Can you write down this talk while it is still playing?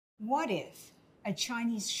What if a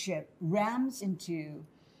Chinese ship rams into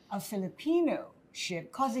a Filipino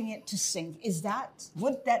ship, causing it to sink?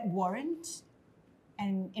 Would that warrant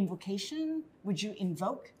an invocation? Would you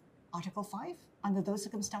invoke Article 5 under those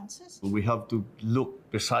circumstances? We have to look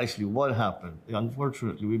precisely what happened.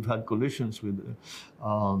 Unfortunately, we've had collisions with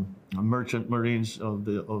merchant marines of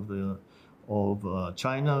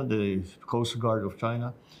China, the Coast Guard of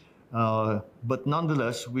China. But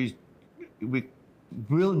nonetheless, we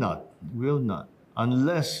will not,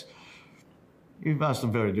 unless you've asked a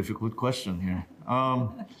very difficult question here.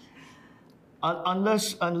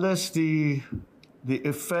 Unless the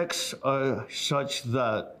effects are such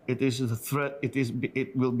that it is a threat,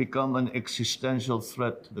 it will become an existential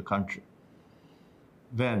threat to the country.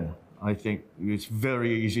 Then I think it's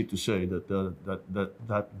very easy to say that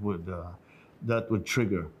that would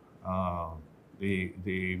trigger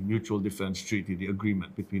the Mutual Defense Treaty, the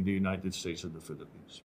agreement between the United States and the Philippines.